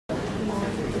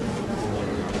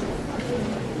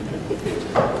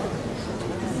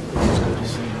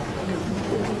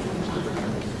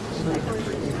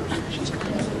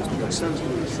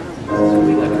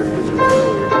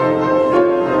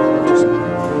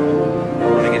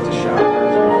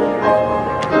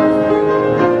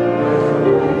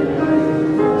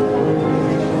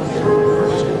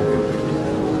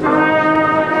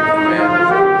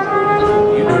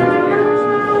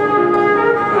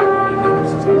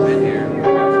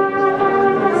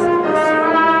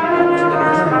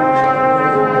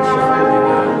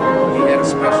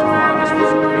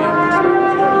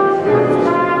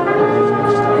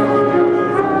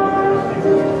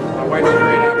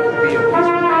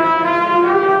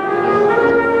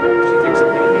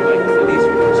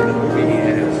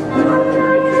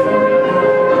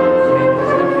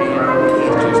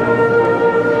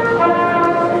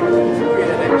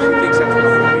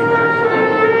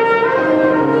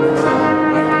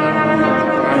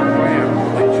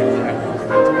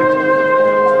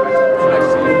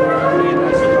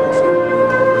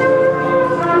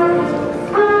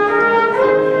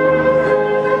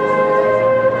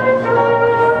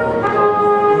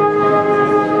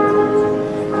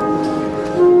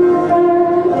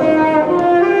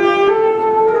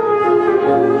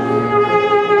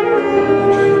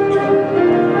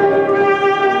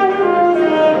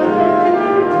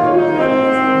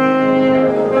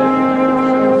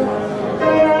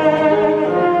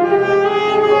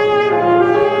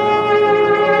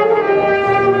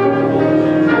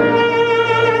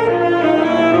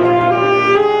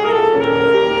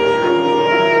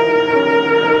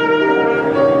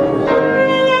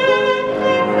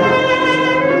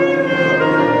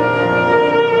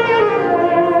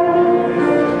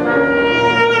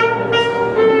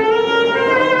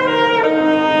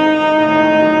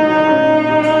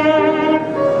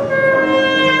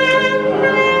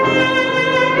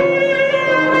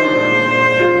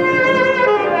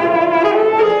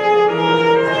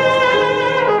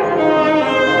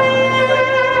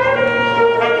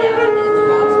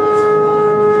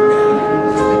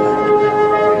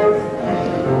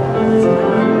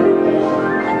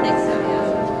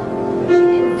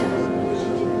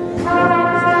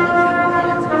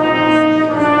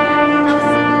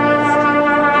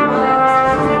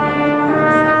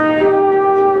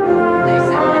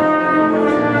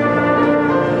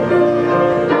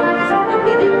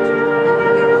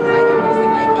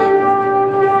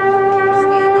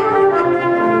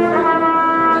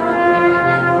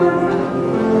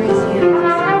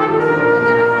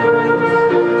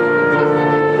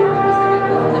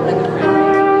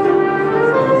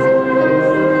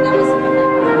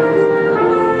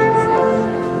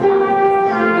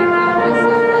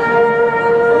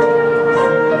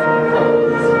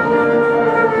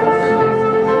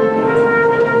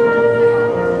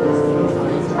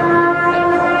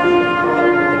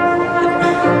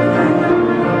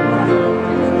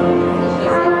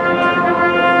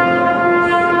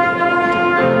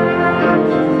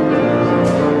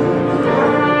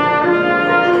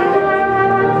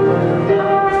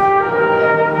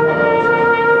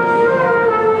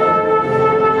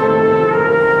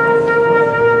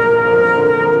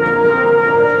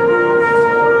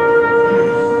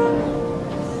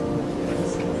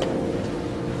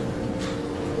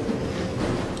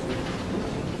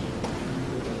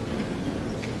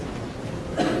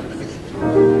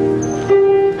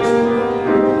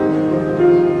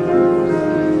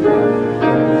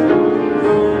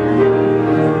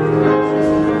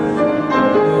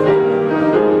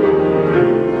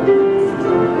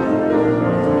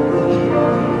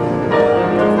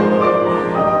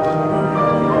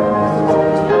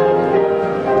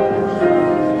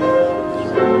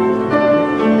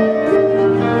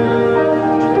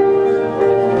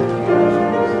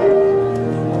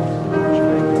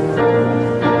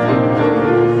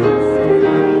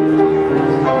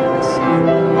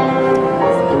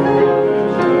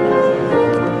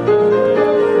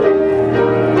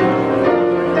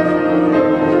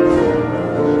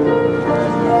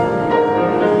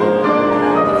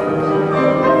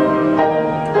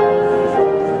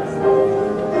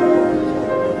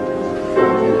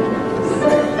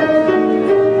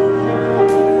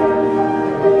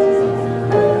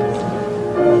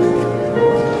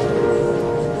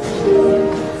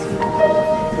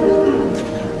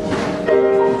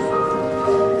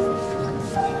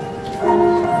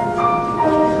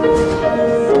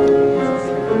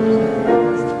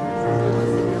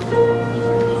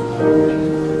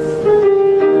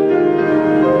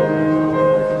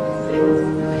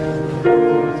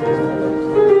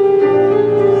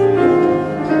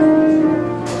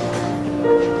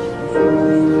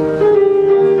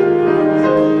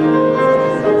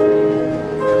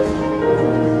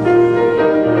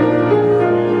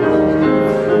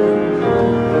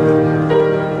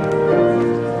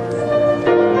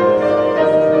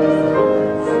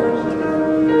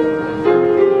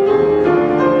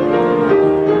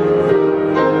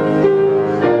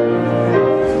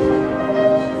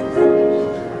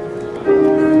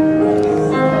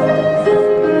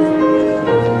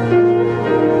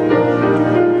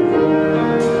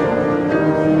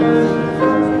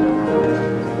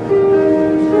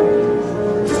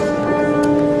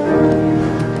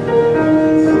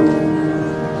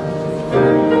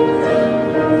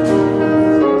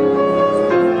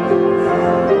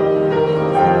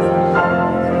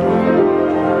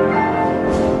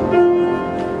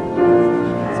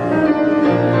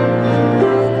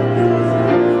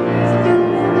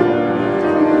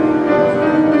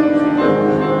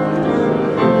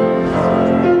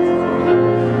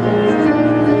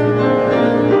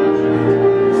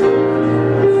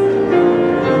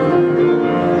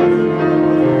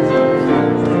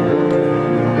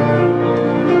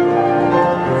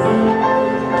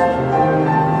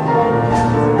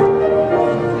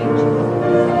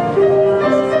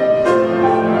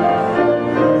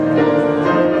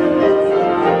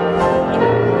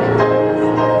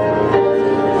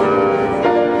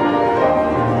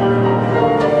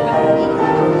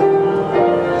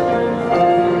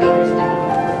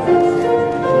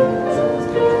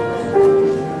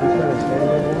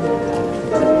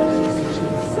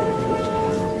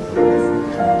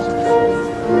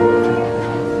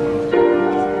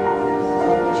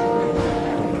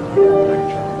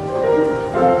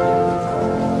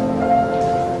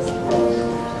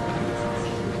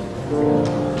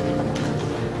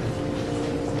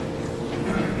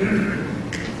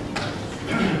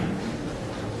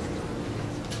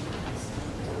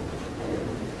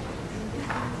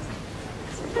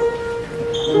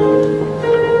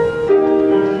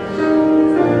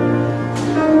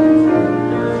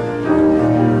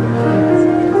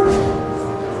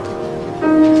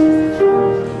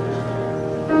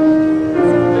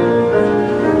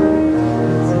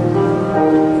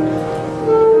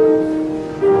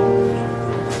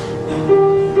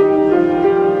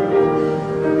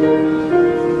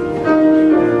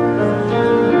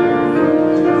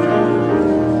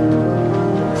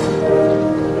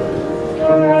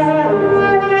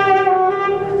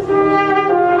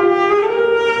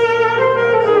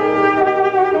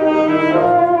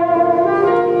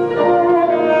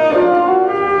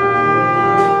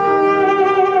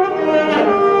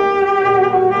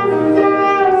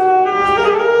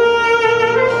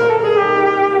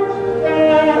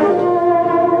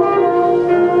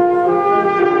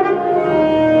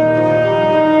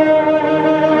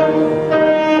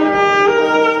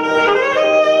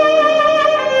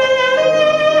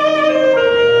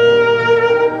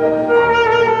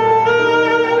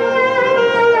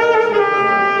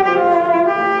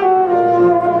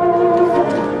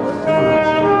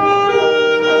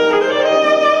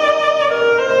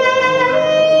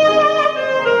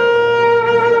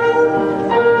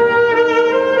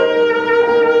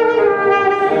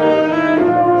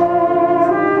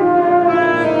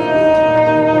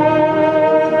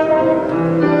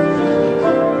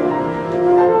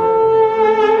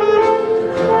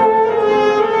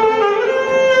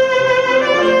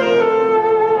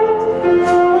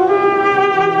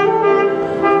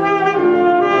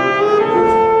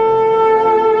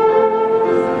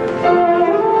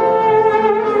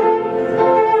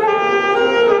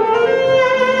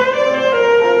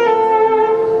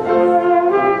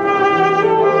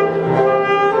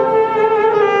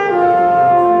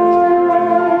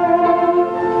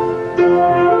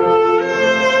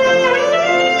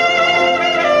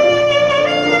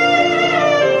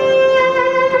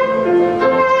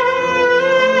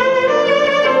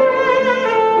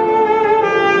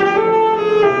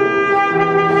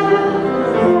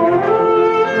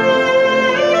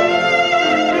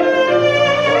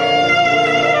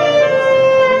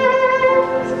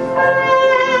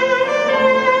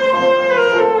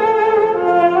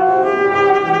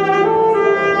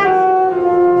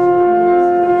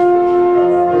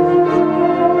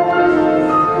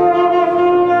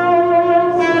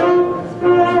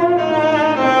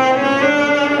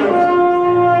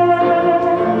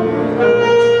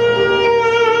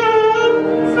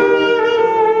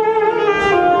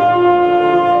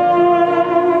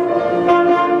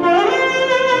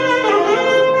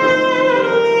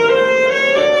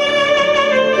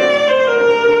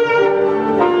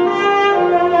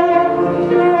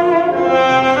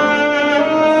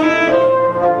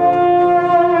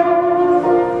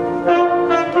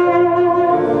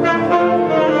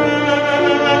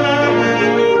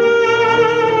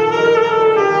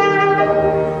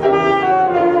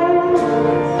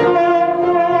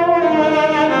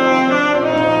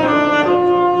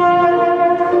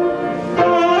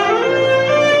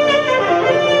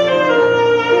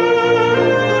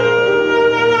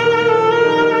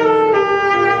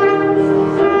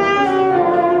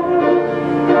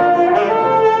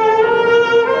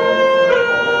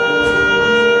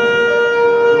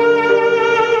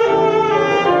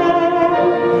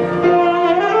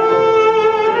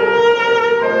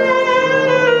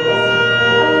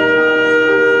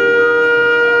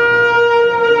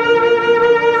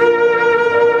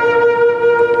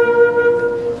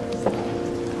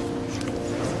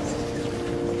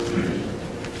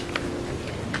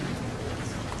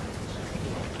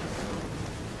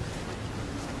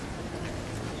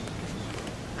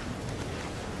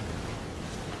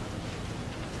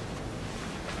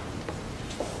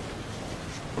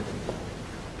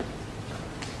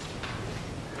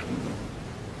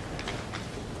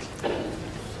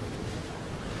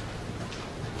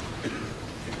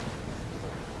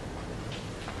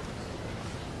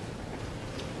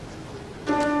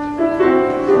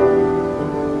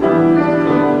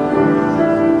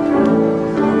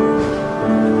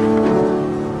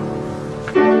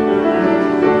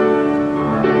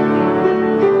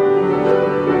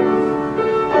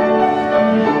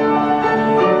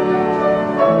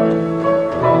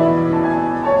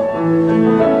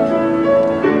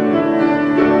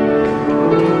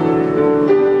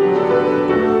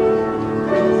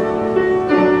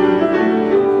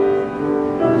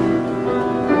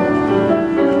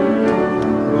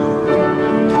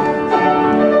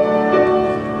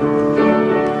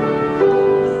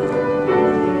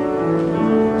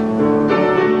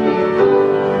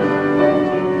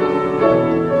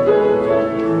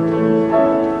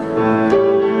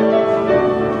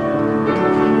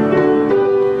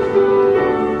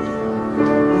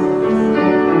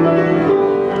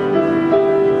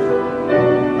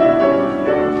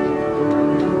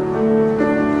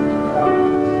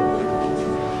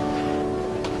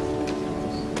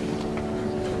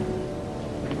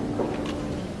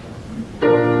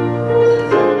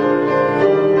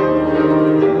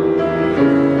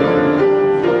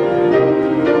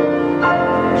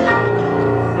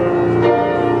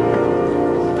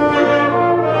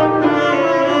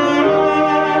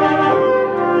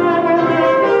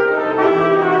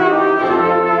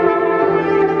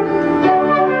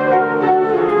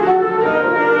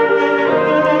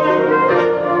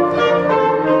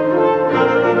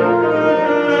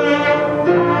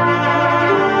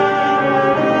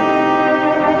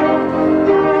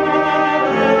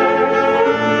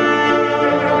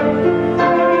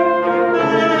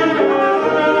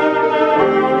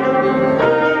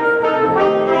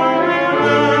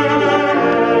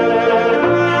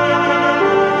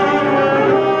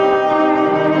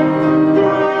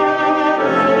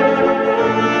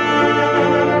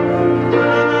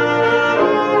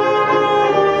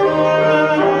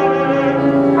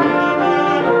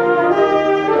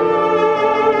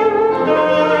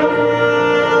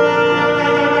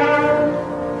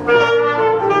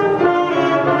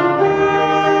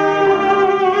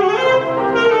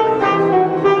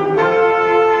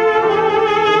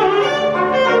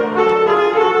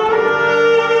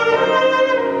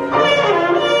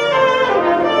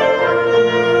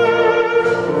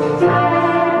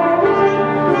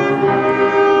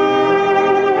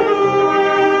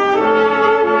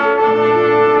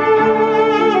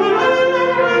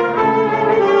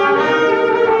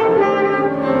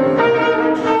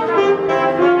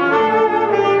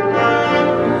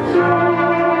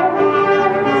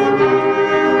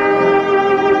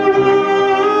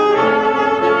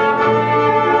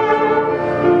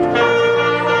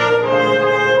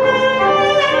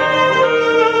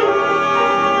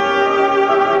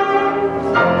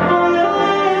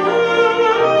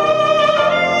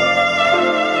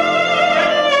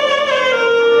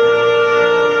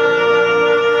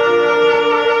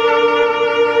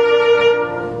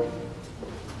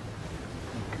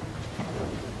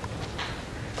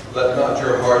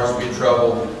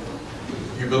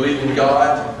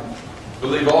not,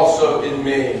 believe also in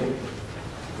me.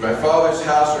 In my Father's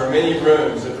house are many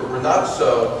rooms. If it were not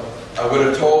so, I would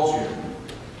have told you.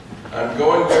 I'm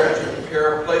going there to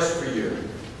prepare a place for you.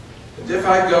 And if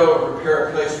I go and prepare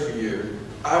a place for you,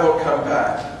 I will come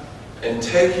back and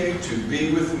take you to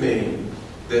be with me,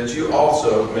 that you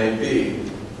also may be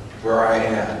where I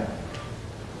am.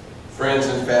 Friends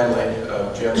and family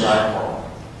of Jim Nyholm,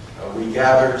 we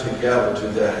gather together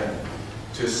today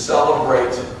to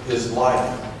celebrate his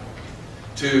life,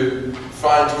 to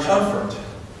find comfort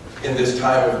in this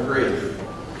time of grief,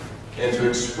 and to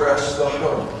express the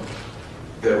hope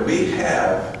that we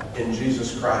have in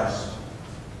Jesus Christ,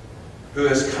 who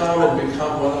has come and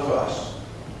become one of us,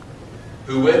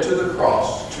 who went to the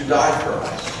cross to die for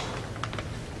us,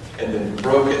 and then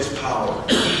broke its power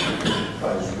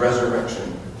by his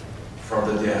resurrection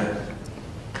from the dead.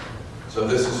 So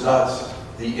this is not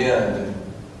the end.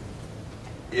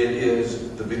 It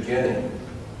is the beginning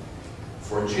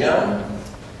for Jim,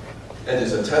 and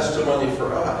is a testimony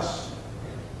for us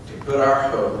to put our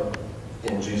hope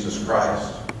in Jesus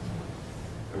Christ.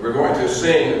 And we're going to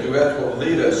sing a duet that will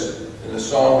lead us in the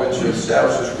song which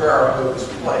establishes where our hope is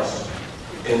placed,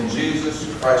 in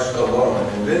Jesus Christ alone.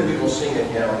 And then we will sing a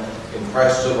hymn, In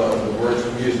Christ Alone. The words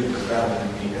and music are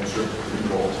found in the insert of the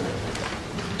bulletin.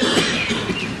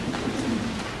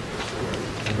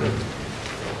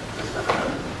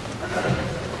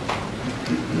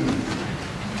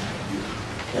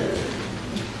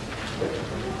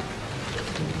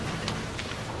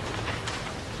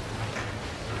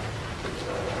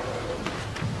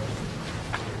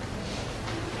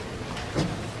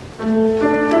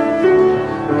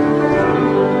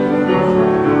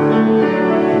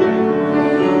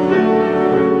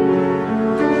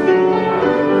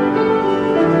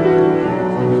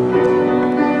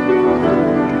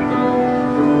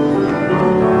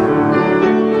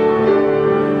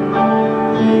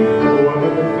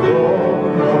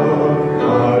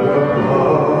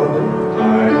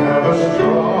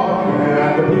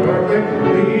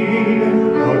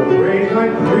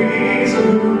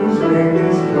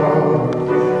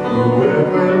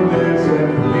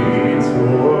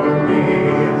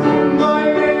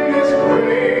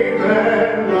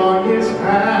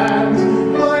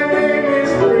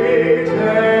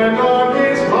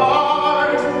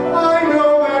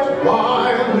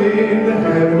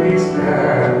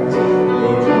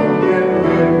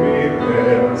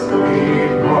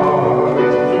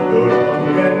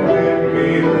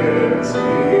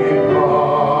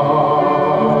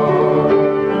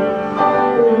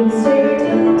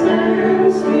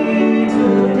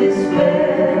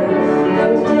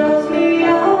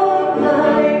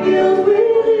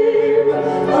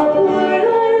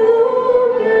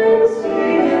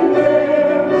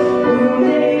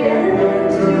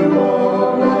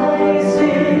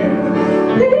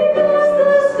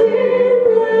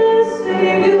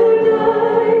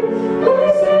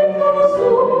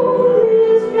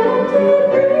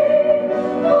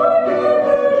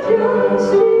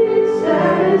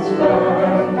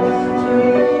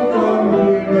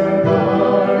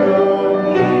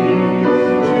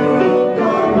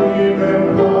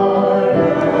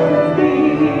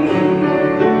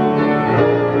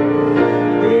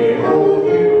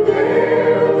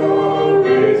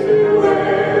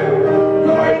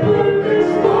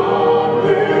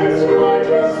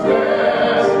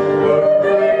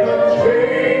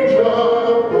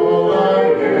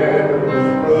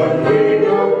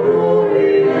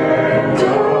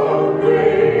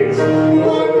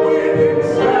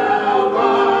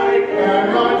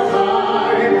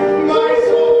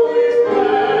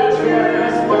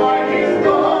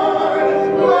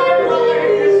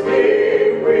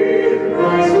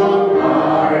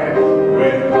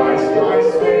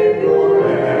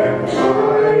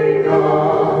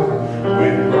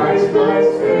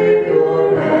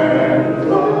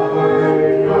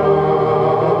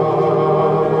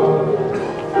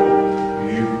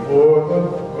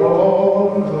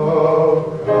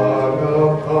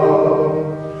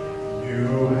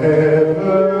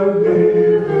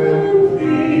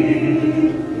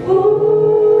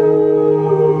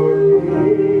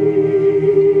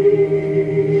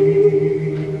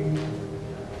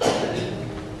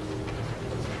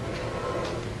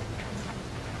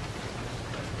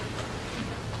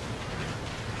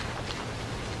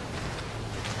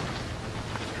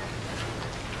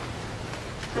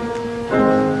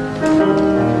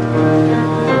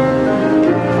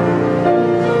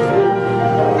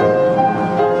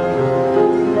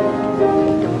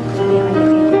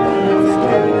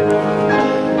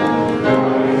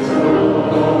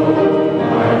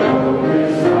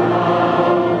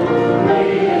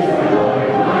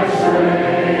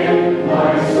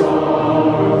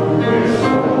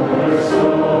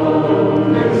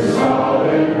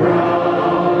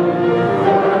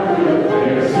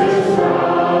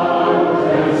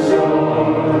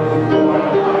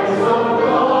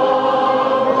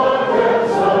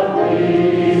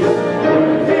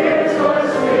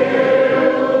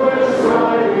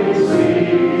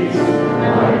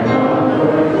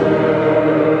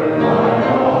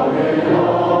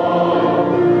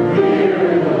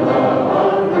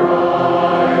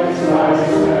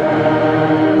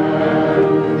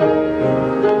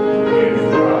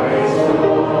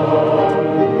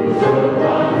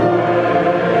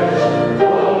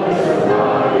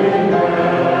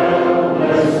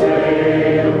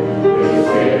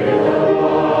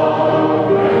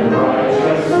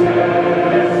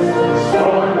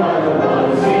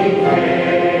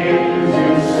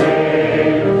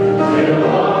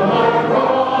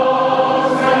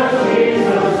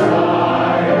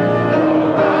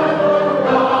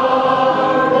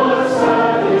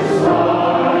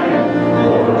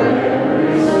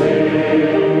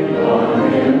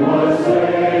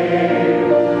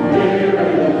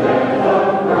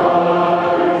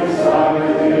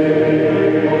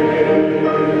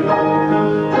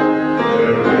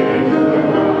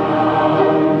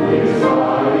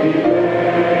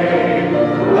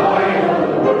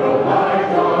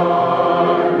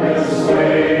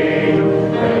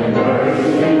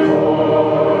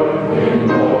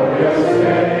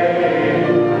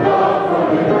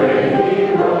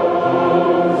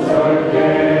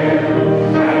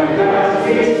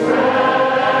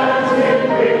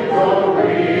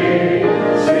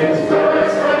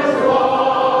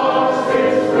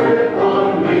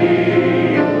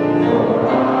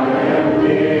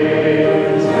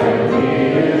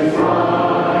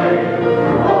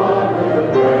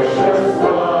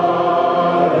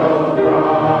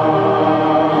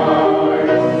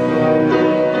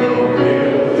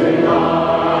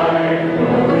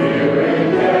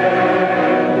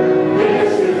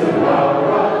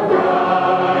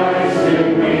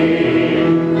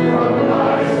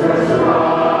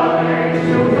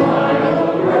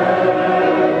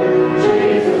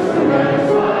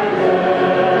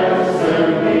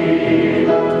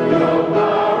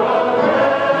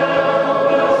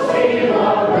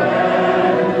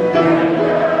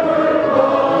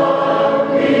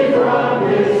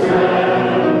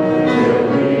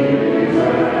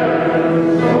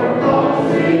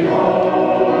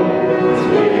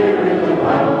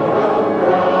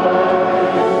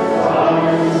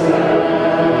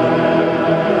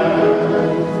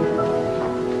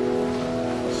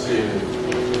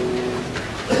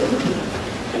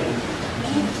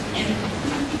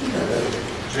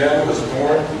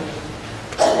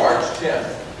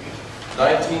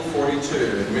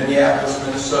 Minneapolis,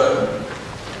 Minnesota.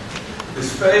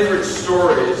 His favorite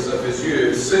stories of his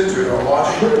youth centered on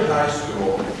Washington High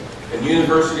School and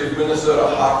University of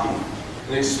Minnesota hockey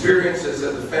and experiences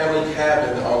at the family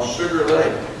cabin on Sugar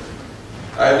Lake.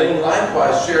 Eileen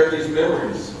likewise shared these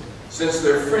memories since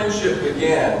their friendship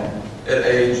began at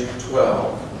age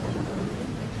 12.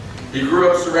 He grew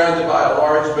up surrounded by a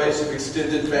large base of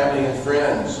extended family and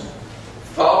friends.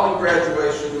 Following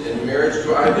graduation and marriage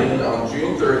to Eileen on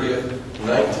June 30th,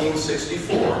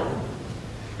 1964,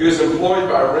 he was employed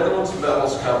by Reynolds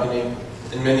Metals Company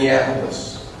in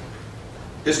Minneapolis.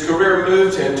 His career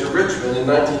moved him to Richmond in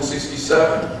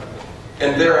 1967,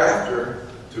 and thereafter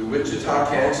to Wichita,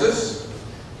 Kansas,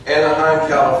 Anaheim,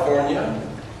 California,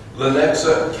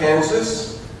 Lenexa,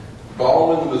 Kansas,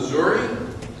 Baldwin, Missouri,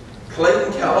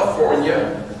 Clayton,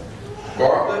 California,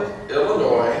 Bartlett,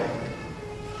 Illinois,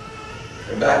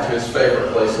 and back to his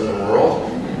favorite place in the world,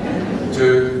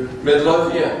 to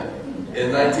Midlothian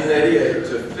in 1988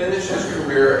 to finish his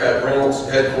career at Reynolds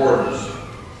headquarters.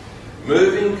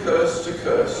 Moving coast to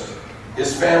coast,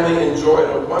 his family enjoyed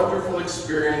a wonderful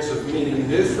experience of meeting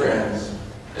new friends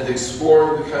and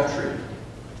exploring the country.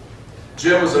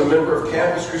 Jim was a member of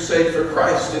Campus Crusade for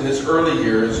Christ in his early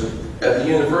years at the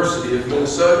University of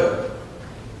Minnesota.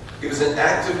 He was an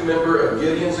active member of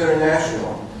Gideon's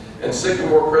International and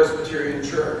Sycamore Presbyterian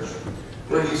Church,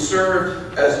 where he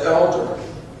served as elder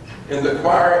in the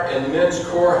choir and men's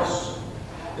chorus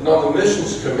and on the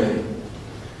missions committee.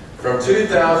 From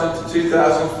 2000 to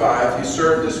 2005, he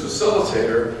served as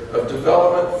facilitator of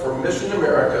Development for Mission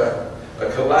America, a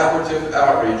collaborative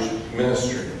outreach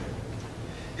ministry.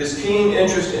 His keen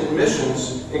interest in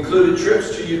missions included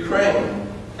trips to Ukraine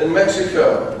and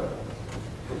Mexico.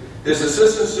 His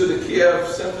assistance to the Kiev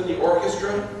Symphony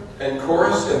Orchestra and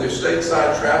chorus in their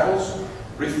stateside travels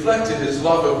reflected his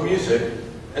love of music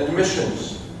and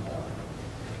missions.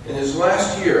 In his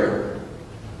last year,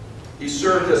 he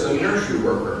served as a nursery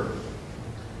worker,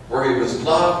 where he was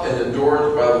loved and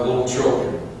adored by the little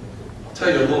children. I'll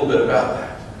tell you a little bit about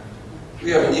that.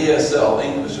 We have an ESL,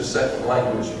 English as Second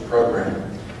Language program,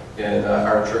 in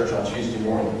our church on Tuesday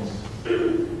mornings.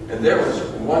 And there was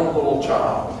one little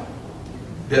child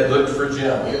that looked for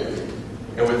Jim.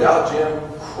 And without Jim,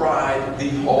 cried the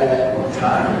whole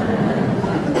time.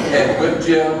 And with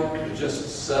Jim,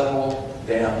 just settled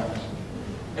down.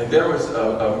 And there was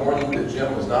a morning that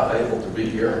Jim was not able to be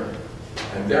here.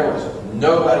 And there was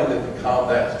nobody that could calm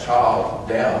that child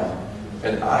down.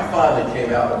 And I finally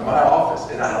came out of my office,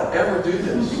 and I don't ever do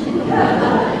this.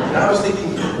 And I was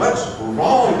thinking, what's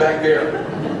wrong back there?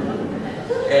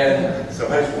 And so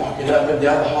I was walking up and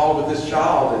down the hall with this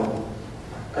child, and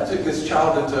I took this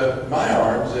child into my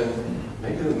arms, and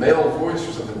maybe the male voice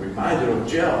or something reminded him of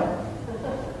Jim.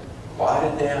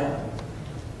 Quieted down.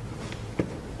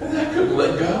 And I couldn't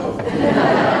let go. The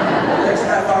next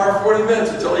half hour, 40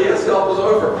 minutes until ESL was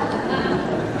over.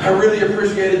 I really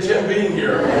appreciated Jim being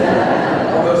here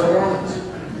on those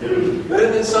mornings. But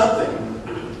it did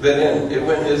something that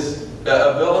when his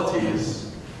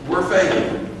abilities were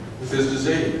fading with his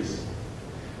disease,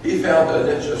 he found a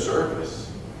niche of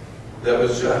service that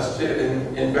was just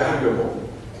invaluable.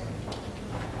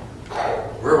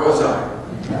 Where was I?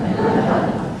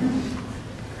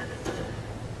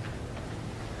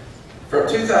 From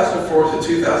 2004 to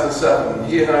 2007,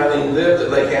 he and Eileen lived at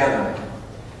Lake Anna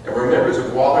and were members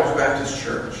of Waller's Baptist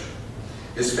Church.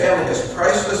 His family has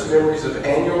priceless memories of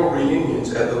annual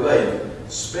reunions at the lake,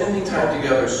 spending time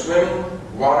together swimming,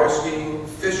 water skiing,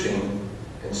 fishing,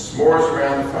 and s'mores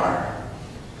around the fire.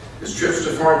 His trips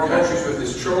to foreign countries with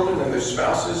his children and their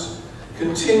spouses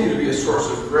continue to be a source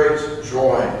of great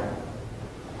joy.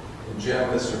 And Jim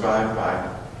is survived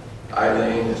by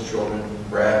Eileen, his children,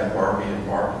 Brad and Barbie and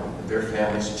Mark, and their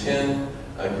families, 10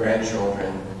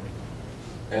 grandchildren,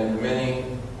 and many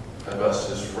of us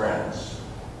as friends.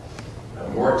 A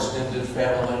more extended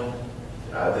family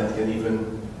that can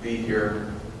even be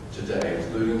here today,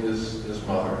 including his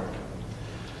mother.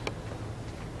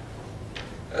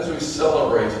 As we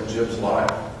celebrate Jim's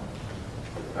life,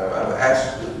 I've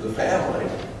asked the family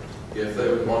if they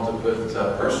would want to put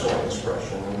personal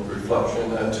expression and reflection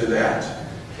to that.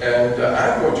 And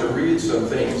I'm going to read some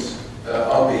things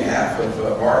on behalf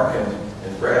of Mark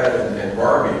and Brad and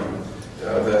Barbie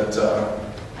that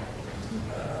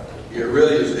it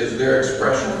really is their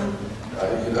expression.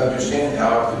 You can understand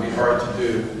how it can be hard to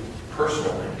do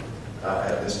personally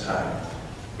at this time.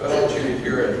 But I want you to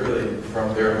hear it really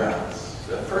from their mouths.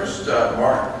 First,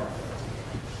 Mark.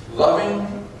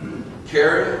 Loving,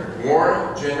 caring,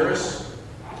 warm, generous.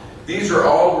 These are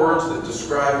all words that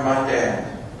describe my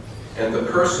dad and the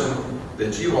person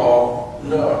that you all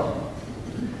know.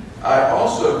 I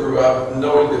also grew up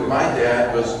knowing that my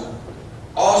dad was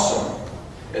awesome,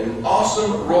 an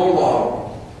awesome role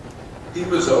model. He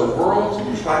was a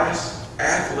world-class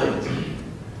athlete.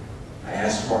 I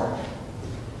asked Mark,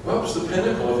 what was the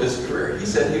pinnacle of his career? He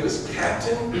said he was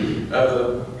captain of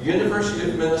the University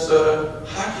of Minnesota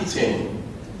hockey team.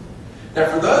 Now,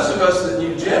 for those of us that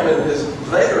knew Jim in his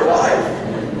later life,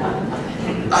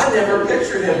 I never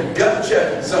pictured him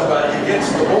gut-checking somebody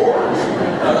against the boards.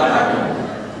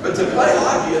 But to play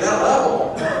hockey at that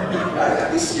level,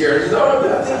 I'd be scared. You know,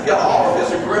 I think he got all of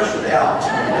his aggression out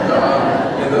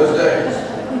in those days.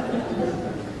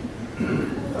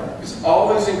 He's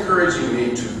always encouraging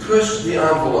me to push the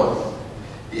envelope.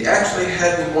 He actually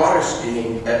had me water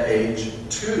skiing at age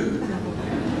 2.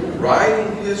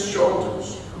 Riding his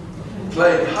shoulders.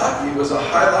 Playing hockey was a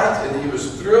highlight, and he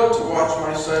was thrilled to watch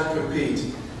my son compete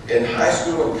in high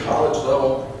school and college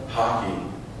level hockey.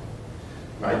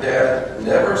 My dad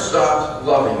never stopped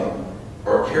loving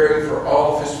or caring for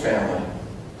all of his family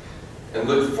and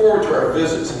looked forward to our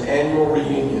visits and annual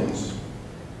reunions.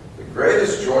 The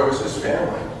greatest joy was his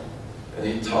family, and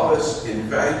he taught us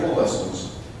invaluable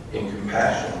lessons in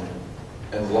compassion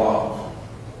and love.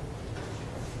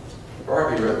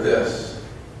 Barbie read this.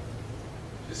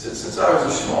 She said, since I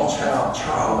was a small child,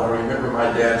 I remember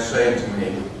my dad saying to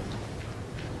me,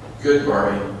 "Good,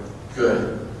 Barbie,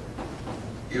 good."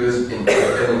 He was an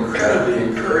incredibly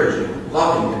encouraging,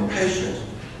 loving, and patient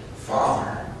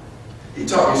father. He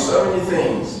taught me so many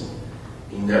things.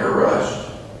 He never rushed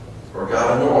or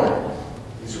got annoyed.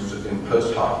 These were in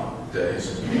post-hockey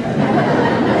days.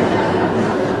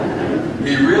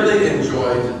 He really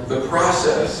enjoyed the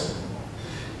process.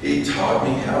 He taught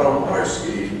me how to water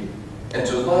ski and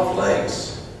to love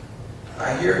lakes.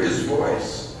 I hear his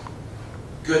voice.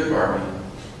 Good, Barbie,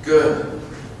 good.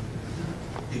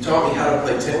 He taught me how to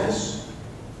play tennis,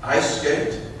 ice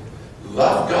skate,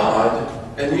 love God,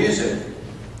 and music.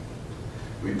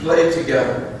 We played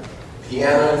together,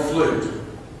 piano and flute.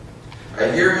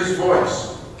 I hear his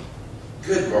voice.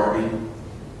 Good, Barbie,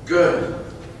 good.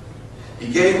 He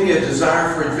gave me a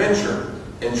desire for adventure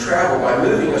and travel by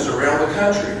moving us around the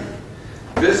country,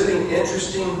 visiting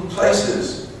interesting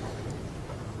places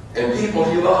and people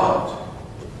he loved.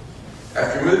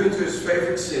 After moving to his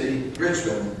favorite city,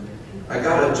 Richmond, I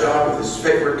got a job with his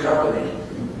favorite company,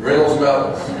 Reynolds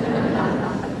Metals.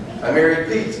 I married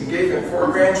Pete and gave him 4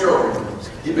 grandchildren.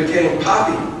 He became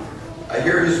Poppy. I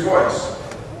hear his voice.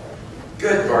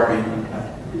 Good, Barbie.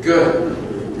 Good.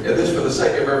 And this for the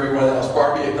sake of everyone else.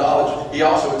 Barbie acknowledged. He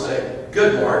also would say,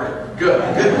 good, Mark. Good.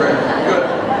 Good, Brandon. Good.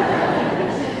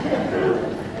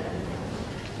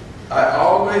 I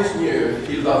always knew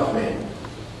he loved me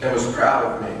and was proud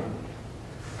of me.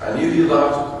 I knew he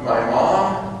loved my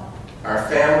mom, our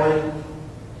family.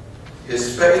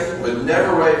 His faith would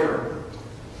never waver.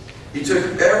 He took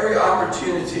every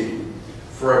opportunity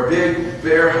for a big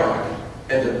bear hug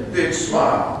and a big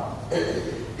smile.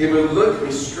 He would look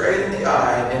me straight in the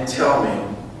eye and tell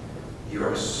me, "You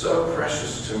are so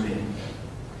precious to me,"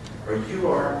 or "You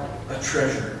are a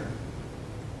treasure."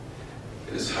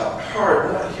 It is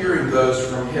hard not hearing those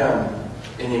from him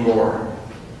anymore.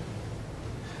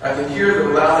 I can hear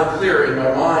them loud and clear in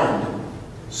my mind,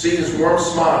 see his warm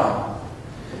smile,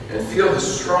 and feel his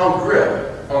strong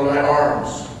grip on my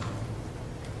arms.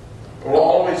 I will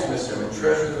always miss him and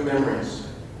treasure the memories.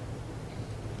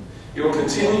 He will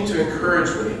continue to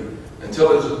encourage me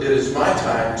until it is my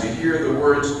time to hear the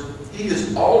words he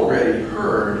has already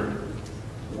heard,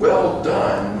 "Well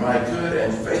done, my good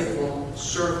and faithful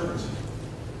servant."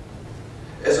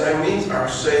 As I meet our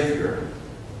Savior,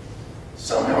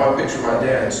 somehow I picture my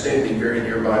dad standing very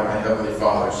nearby my Heavenly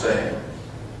Father saying,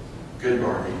 "Good,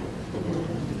 Barbie,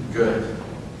 good."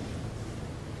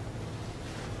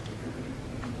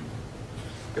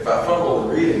 If I fumble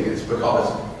the reading, it's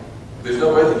because there's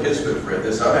no way the kids could have read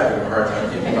this. I'm having a hard time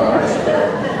keeping my eyes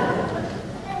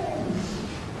open.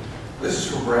 This is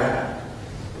from Brad.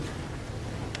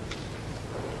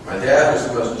 My dad was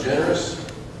the most generous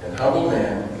and humble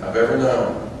man I've ever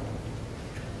known.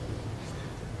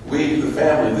 We, the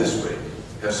family, this week,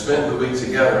 have spent the week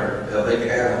together at Lake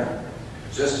Anna,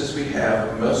 just as we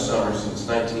have most summers since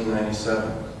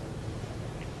 1997.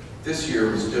 This year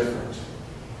was different.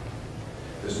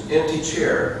 There's an empty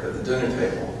chair at the dinner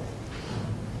table,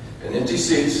 and empty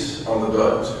seats on the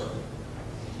boat,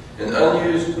 an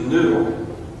unused noodle,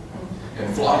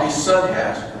 and floppy sun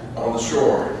hat on the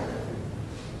shore,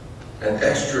 and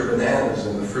extra bananas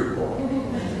in the fruit bowl.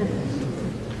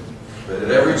 But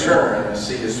at every turn, I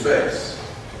see his face.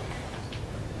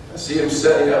 I see him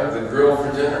setting up the grill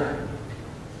for dinner.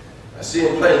 I see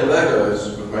him playing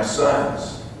Legos with my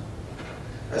sons.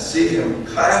 I see him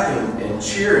clapping and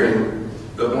cheering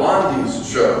the Blondies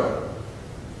show.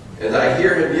 And I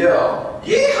hear him yell,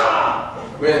 "Yeehaw!"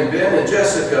 when Ben and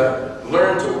Jessica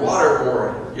learned to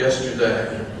waterboard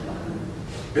yesterday.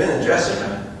 Ben and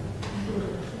Jessica,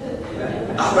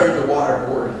 I learned to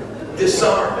waterboard this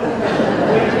summer.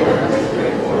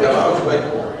 No, I was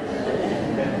wakeboarding.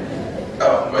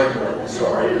 Oh, wakeboarding,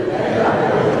 sorry.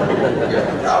 Yeah,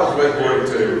 I was wakeboarding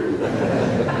too.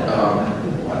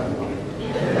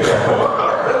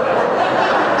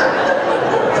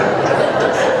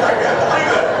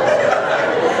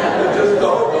 Just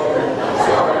don't.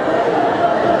 Sorry.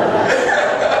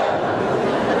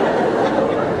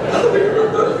 I don't think it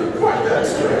does be quite that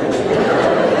strange.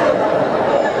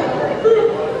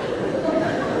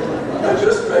 I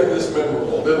just made this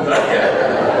memorable, didn't I?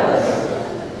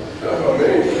 Oh,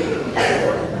 man.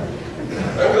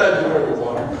 I'm glad you learned the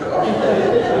water.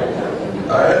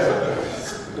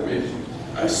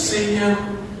 I see him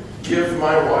give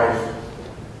my wife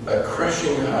a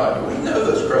crushing hug. We know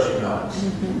those crushing hugs.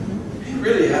 He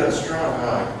really had a strong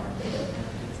hug.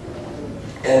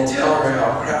 And tell her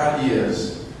how proud he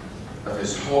is of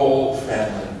his whole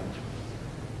family.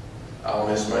 I'll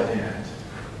miss my dad.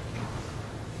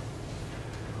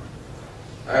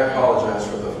 I apologize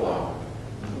for the flow.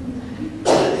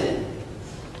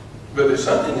 But there's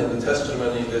something in the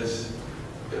testimony that's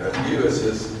you as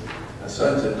his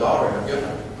sons and daughter have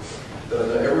given.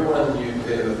 That everyone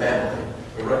in the family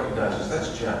who recognizes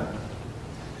that's Jim.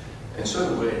 And so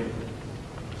do we.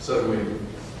 So do we. I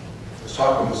was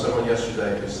talking with someone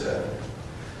yesterday who said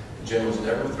Jim was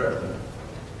never threatening.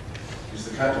 He's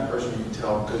the kind of person you can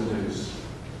tell good news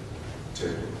to.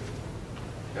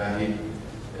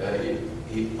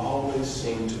 He always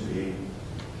seemed to be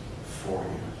for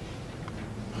you.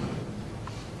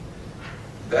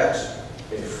 That's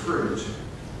a fruit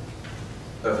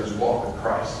of his walk with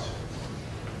Christ.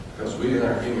 Because we in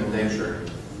our human nature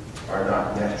are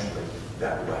not naturally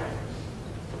that way.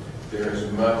 There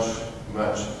is much,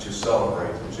 much to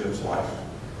celebrate in Jim's life.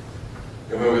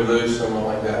 And when we lose someone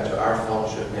like that to our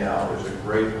fellowship now, there's a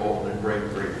great hole and a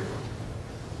great grief.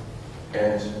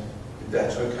 And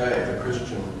that's okay. The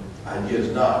Christian idea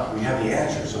is not. We have the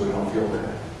answer so we don't feel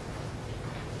bad.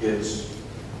 It's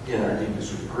in our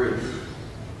deepest grief.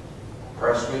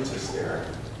 Christ meets us there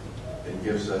and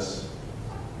gives us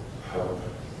hope.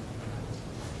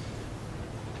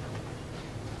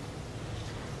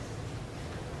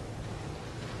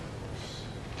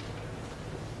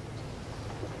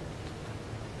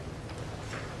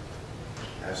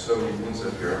 I have so many things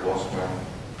up here. I've lost my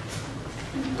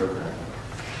program.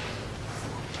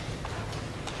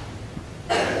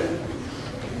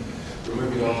 We're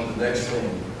moving on to the next thing.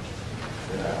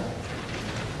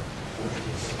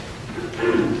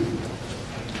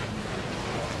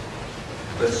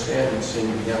 Let's stand and sing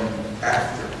the hymn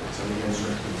after some of the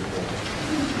instructions are done.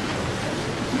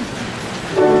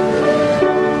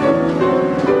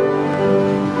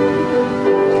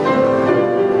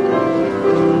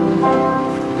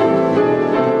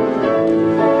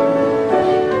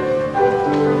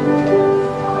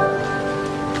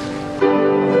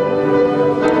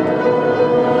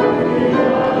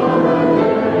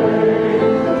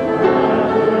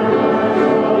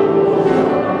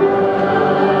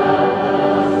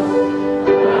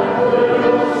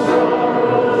 Amen.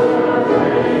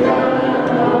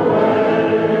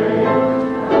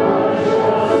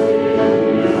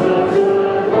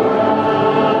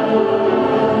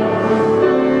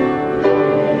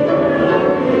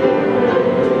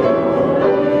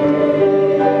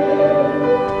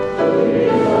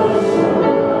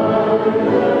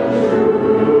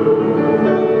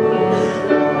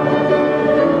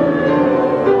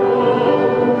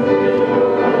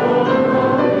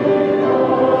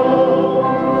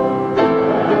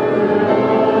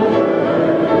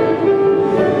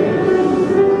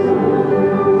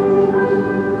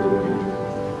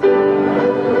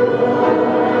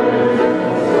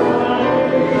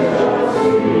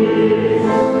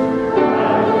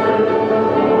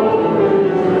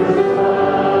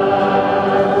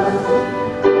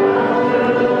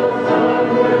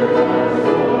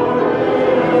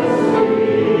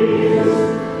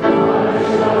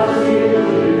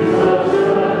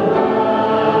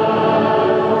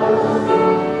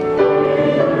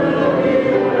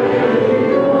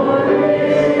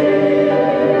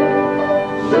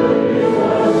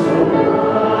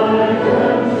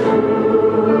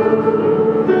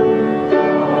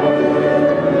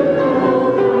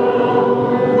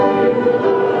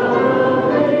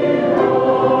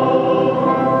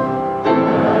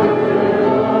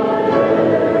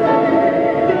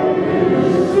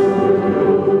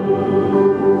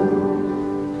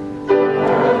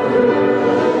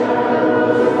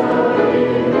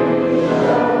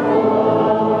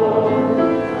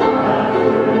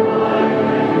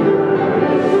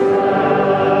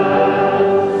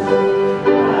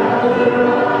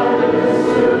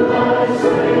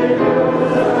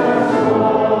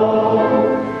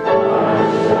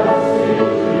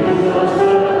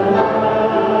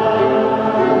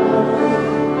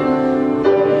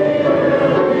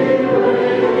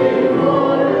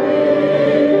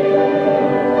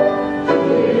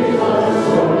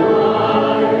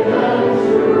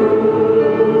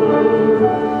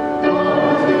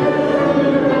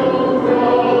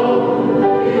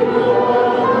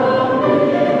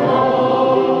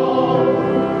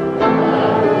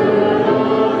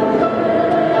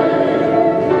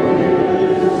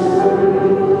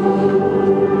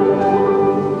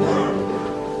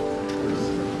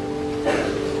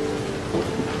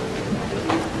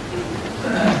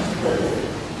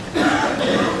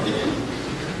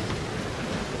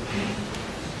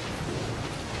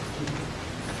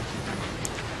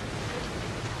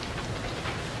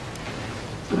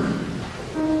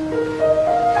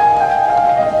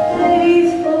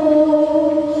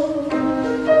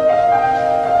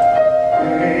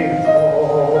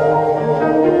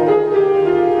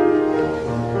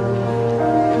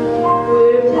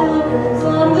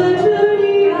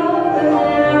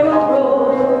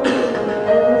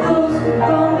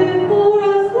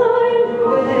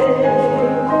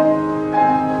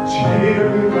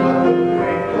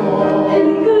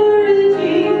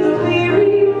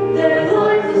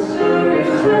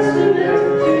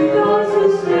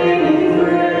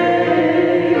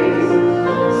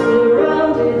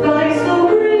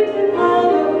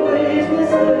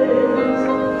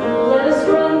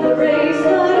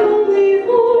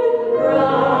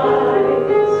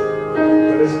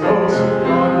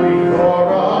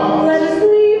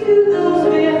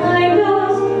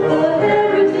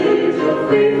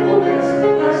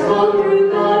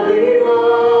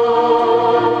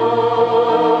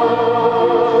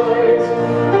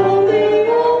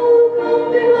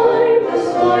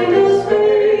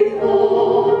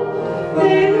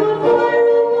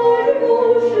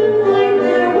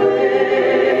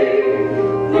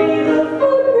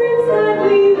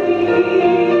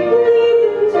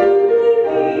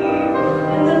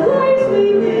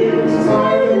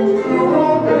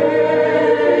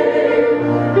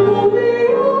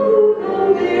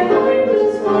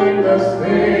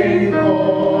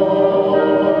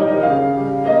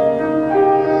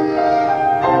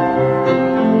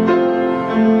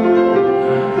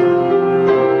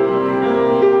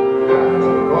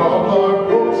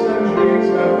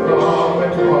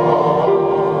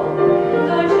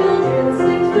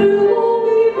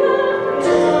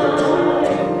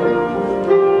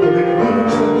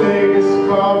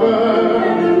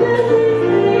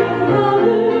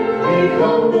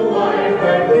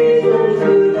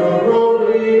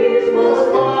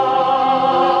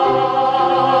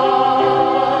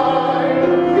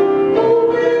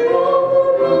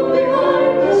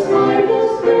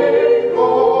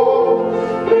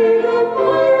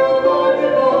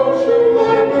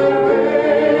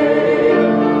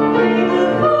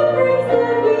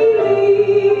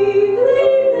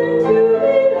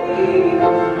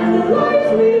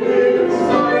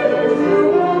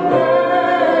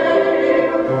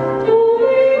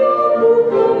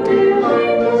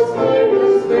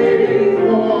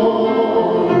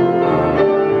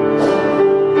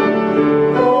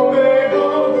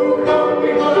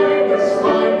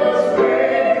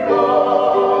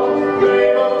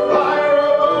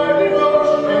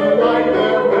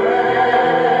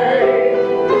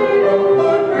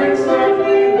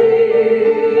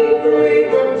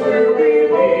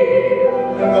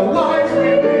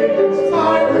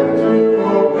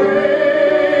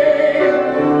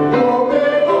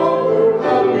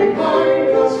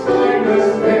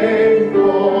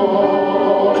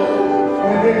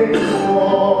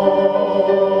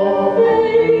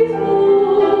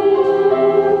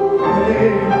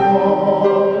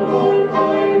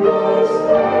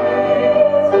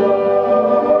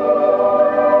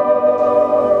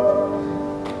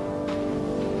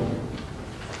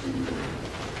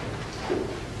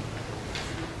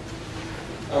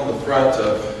 front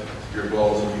of your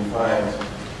bulletin, you find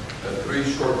three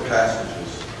short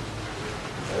passages.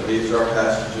 These are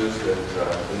passages that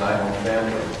the Nyholm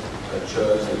family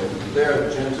chose, and they're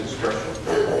Jim's expression,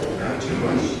 not too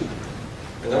much.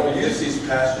 And then we use these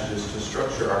passages to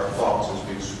structure our thoughts as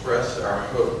we express our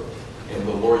hope in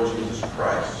the Lord Jesus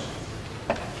Christ.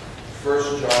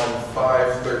 1 John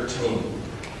 5:13.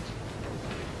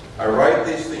 I write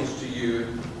these things to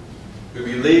you who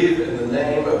believe in the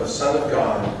name of the Son of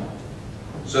God,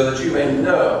 so that you may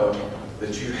know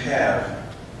that you have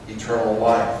eternal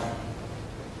life.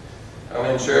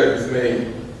 Alan shared with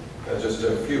me just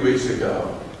a few weeks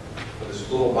ago this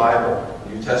little Bible,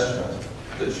 New Testament,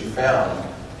 that she found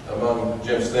among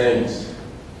Jim's things.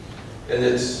 And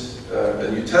it's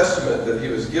a New Testament that he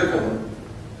was given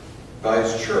by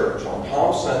his church on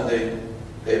Palm Sunday,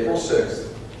 April 6th,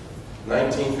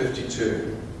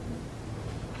 1952.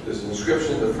 There's an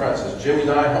inscription at the front that says, Jimmy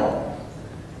Nyholm,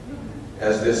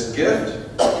 as this gift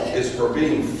is for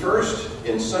being first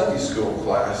in Sunday school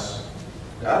class.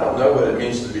 Now, I don't know what it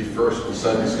means to be first in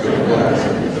Sunday school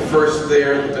class. The first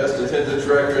there, the best attendance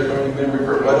record, learning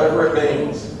memory, whatever it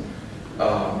means.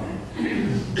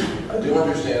 I do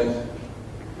understand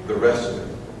the rest of it.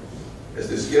 As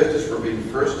this gift is for being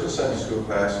first in Sunday school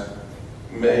class,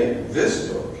 may this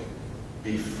book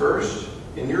be first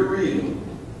in your reading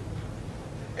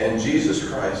and Jesus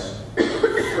Christ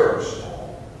first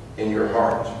in your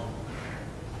heart.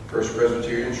 First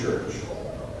Presbyterian Church.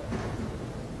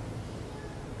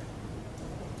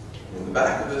 In the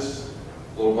back of this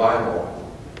little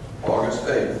Bible, August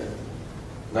 8th,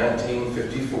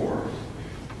 1954,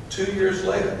 2 years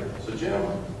later. So Jim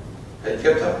had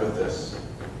kept up with this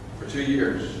for 2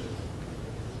 years.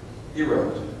 He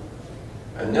wrote,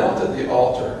 I knelt at the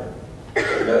altar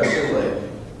at Medicine Lake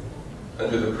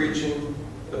under the preaching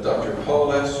of Dr.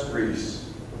 Paul S. Reese.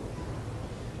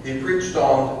 He preached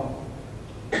on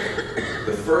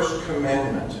the first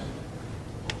commandment.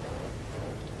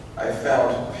 I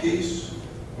found peace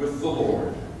with the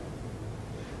Lord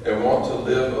and want to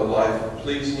live a life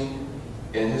pleasing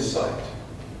in His sight.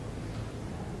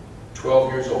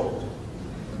 12 years old.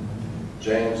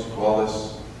 James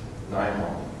Wallace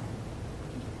Nyholm.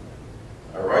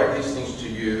 I write these things to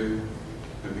you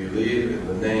who believe in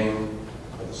the name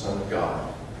of the Son of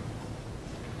God.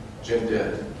 Jim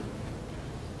did.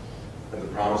 And the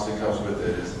promise that comes with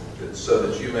it is that so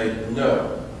that you may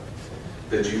know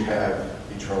that you have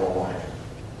eternal life.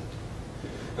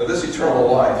 Now this eternal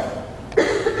life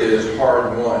is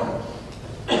hard won,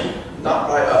 not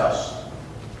by us.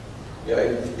 Yeah,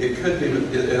 it could be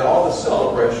in all the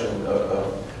celebration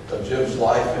of Jim's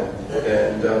life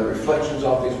and reflections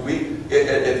on things.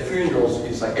 At funerals,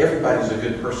 it's like everybody's a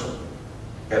good person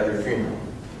at their funeral.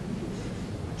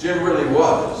 Jim really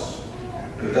was,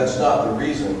 but that's not the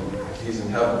reason he's in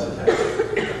heaven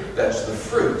today. That's the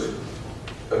fruit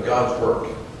of God's work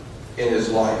in his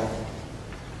life.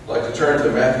 I'd like to turn to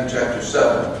Matthew chapter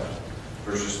 7,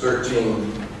 verses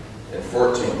 13 and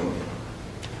 14.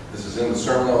 This is in the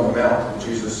Sermon on the Mount, and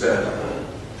Jesus said,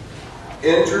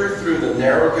 enter through the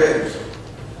narrow gate,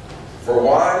 for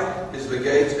wide is the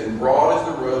gate and broad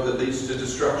is the road that leads to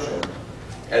destruction,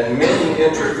 and many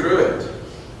enter through it.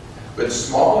 But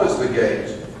small is the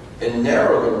gate and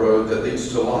narrow the road that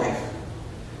leads to life,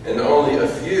 and only a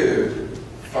few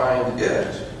find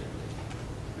it.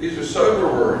 These are sober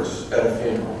words at a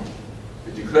funeral.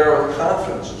 We declare with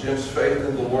confidence Jim's faith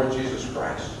in the Lord Jesus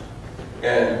Christ.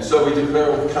 And so we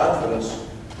declare with confidence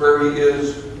where he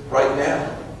is right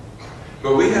now.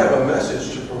 But we have a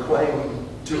message to proclaim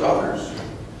to others,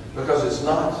 because it's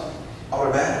not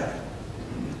automatic.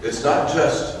 It's not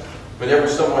just whenever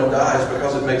someone dies,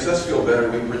 because it makes us feel better,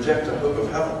 we project a hope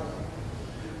of heaven.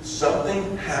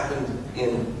 Something happened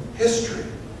in history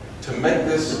to make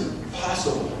this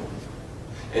possible.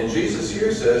 And Jesus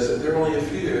here says that there are only a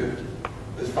few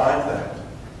that find that.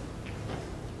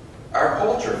 Our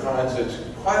culture finds it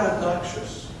quite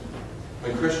obnoxious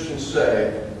when Christians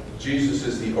say Jesus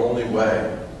is the only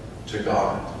way to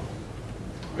God.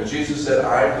 When Jesus said,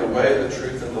 I am the way, the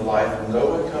truth, and the life, and no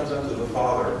one comes unto the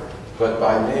Father but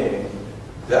by me,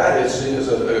 that is seen as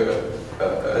an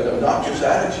obnoxious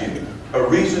attitude, a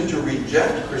reason to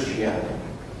reject Christianity.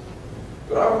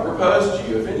 But I would propose to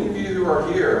you, if any of you who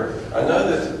are here, I know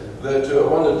that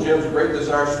one of Jim's great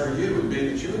desires for you would be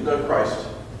that you would know Christ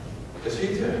as he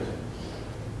did.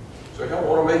 So I kind of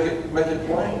want to make it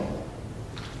plain.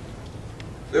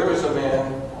 There was a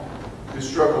man who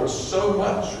struggled so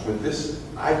much with this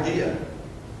idea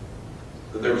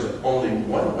that there was only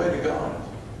one way to God.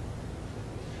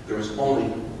 There was only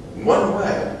one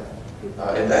way,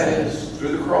 and that is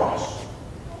through the cross.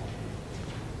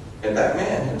 And that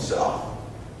man himself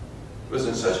was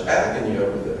in such agony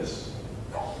over this.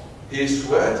 He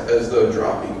sweat as though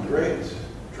dropping great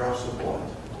drops of blood.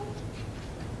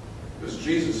 It was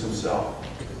Jesus himself.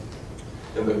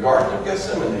 In the Garden of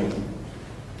Gethsemane,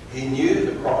 he knew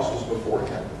the cross was before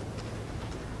him.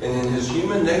 And in his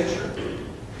human nature,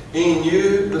 he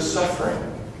knew the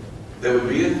suffering that would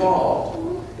be involved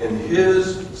in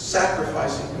his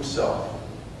sacrificing himself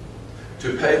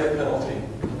to pay the penalty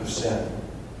of sin.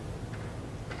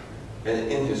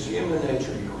 And in his human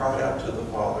nature, he cried out to the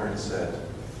Father and said,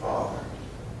 Father,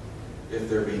 if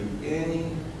there be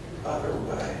any other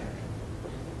way.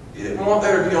 He didn't want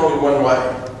there to be only one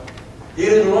way. He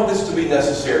didn't want this to be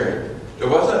necessary. It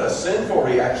wasn't a sinful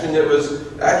reaction. It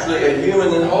was actually a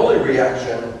human and holy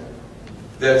reaction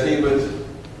that he would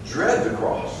dread the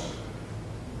cross.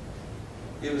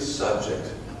 He was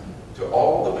subject to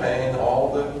all the pain,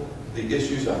 all the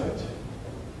issues of it.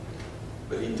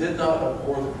 But he did not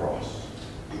abhor the cross.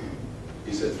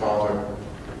 He said, Father,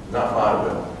 not my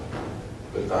will,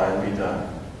 but thine be done.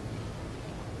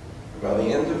 And by the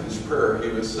end of his prayer, he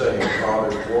would say, Father,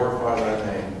 glorify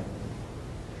thy name.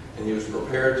 And he was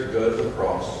prepared to go to the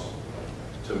cross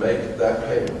to make that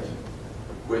payment,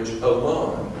 which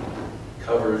alone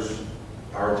covers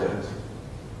our debt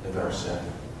and our sin.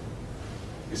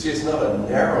 You see, it's not a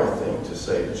narrow thing to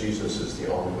say that Jesus is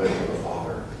the only way to the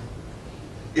Father.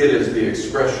 It is the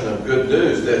expression of good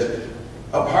news that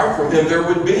apart from him, there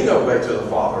would be no way to the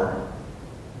Father.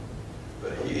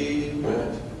 But he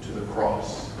went to the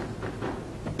cross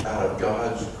out of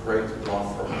God's great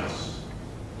love for us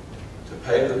to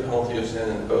pay the penalty of sin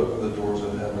and open the doors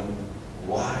of heaven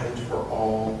wide for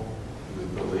all who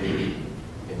would believe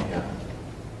in him.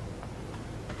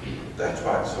 That's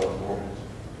why it's so important.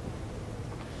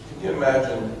 Can you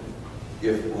imagine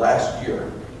if last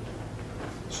year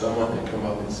someone had come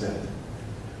up and said,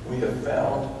 we have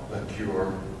found a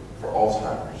cure for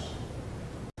Alzheimer's,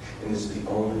 and it's the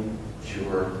only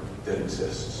cure that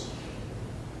exists?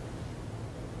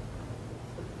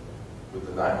 With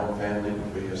the Nyholm family,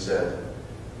 we have said,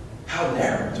 how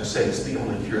narrow to say it's the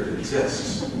only cure that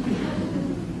exists.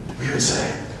 We would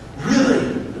say,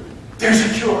 really? There's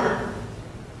a cure?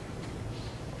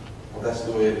 Well, that's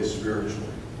the way it is spiritually.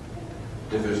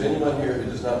 If there's anyone here who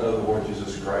does not know the Lord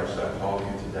Jesus Christ, I call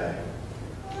you today.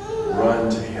 Run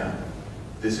to him.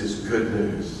 This is good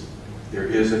news. There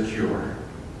is a cure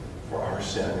for our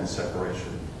sin and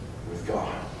separation with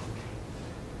God.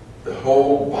 The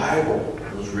whole Bible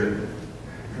was written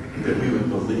that we would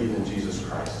believe in Jesus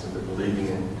Christ, and that believing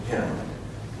in him,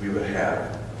 we would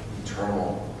have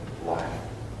eternal life.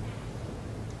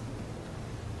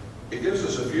 It gives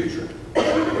us a future.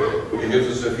 It gives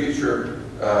us a future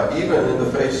even in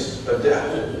the face of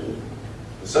death.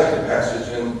 The second passage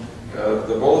in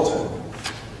the bulletin.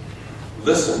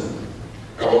 Listen,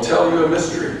 I will tell you a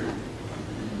mystery.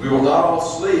 We will not all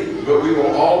sleep, but we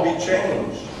will all be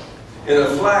changed. In a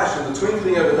flash, in the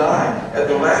twinkling of an eye, at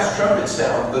the last trumpet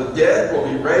sound, the dead will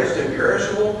be raised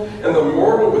imperishable, and the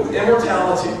mortal with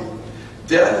immortality.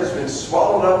 Death has been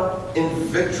swallowed up in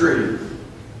victory.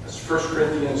 That's 1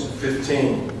 Corinthians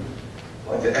 15.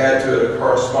 I'd like to add to it a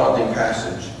corresponding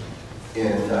passage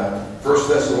in 1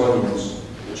 Thessalonians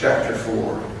chapter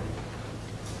 4.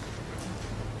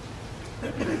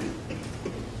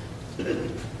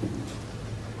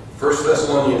 1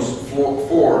 Thessalonians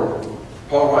 4,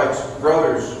 Paul writes,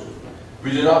 brothers,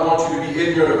 we do not want you to be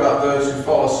ignorant about those who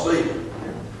fall asleep,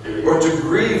 or to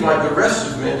grieve like the rest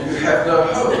of men who have no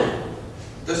hope.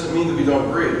 It doesn't mean that we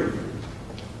don't grieve,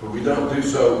 but we don't do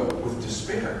so with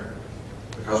despair,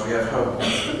 because we have hope.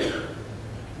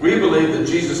 We believe that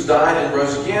Jesus died and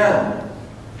rose again,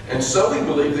 and so we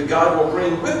believe that God will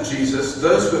bring with Jesus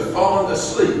those who have fallen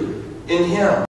asleep in him.